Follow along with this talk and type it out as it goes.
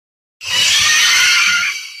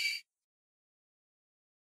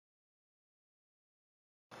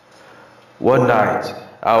One night,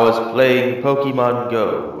 I was playing Pokemon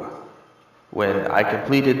Go when I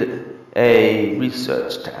completed a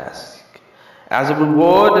research task. As a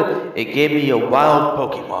reward, it gave me a wild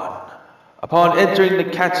Pokemon. Upon entering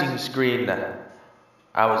the catching screen,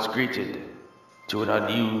 I was greeted to an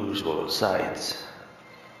unusual sight.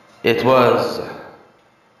 It was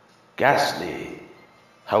Gastly.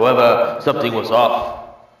 However, something was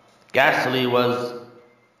off. Gastly was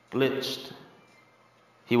glitched.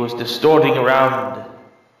 He was distorting around.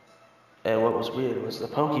 And what was weird was the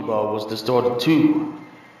Pokeball was distorted too.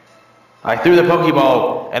 I threw the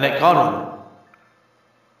Pokeball and it caught him.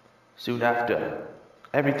 Soon after,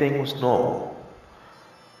 everything was normal.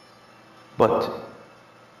 But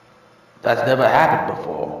that's never happened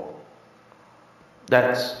before.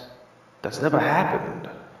 That's never happened.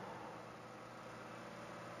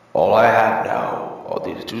 All I have now are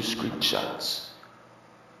these two screenshots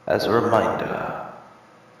as a reminder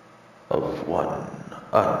of one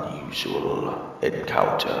unusual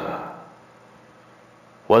encounter.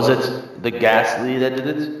 Was it the Gastly that did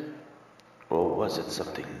it? Or was it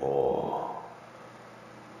something more?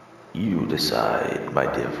 You decide,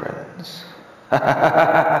 my dear friends.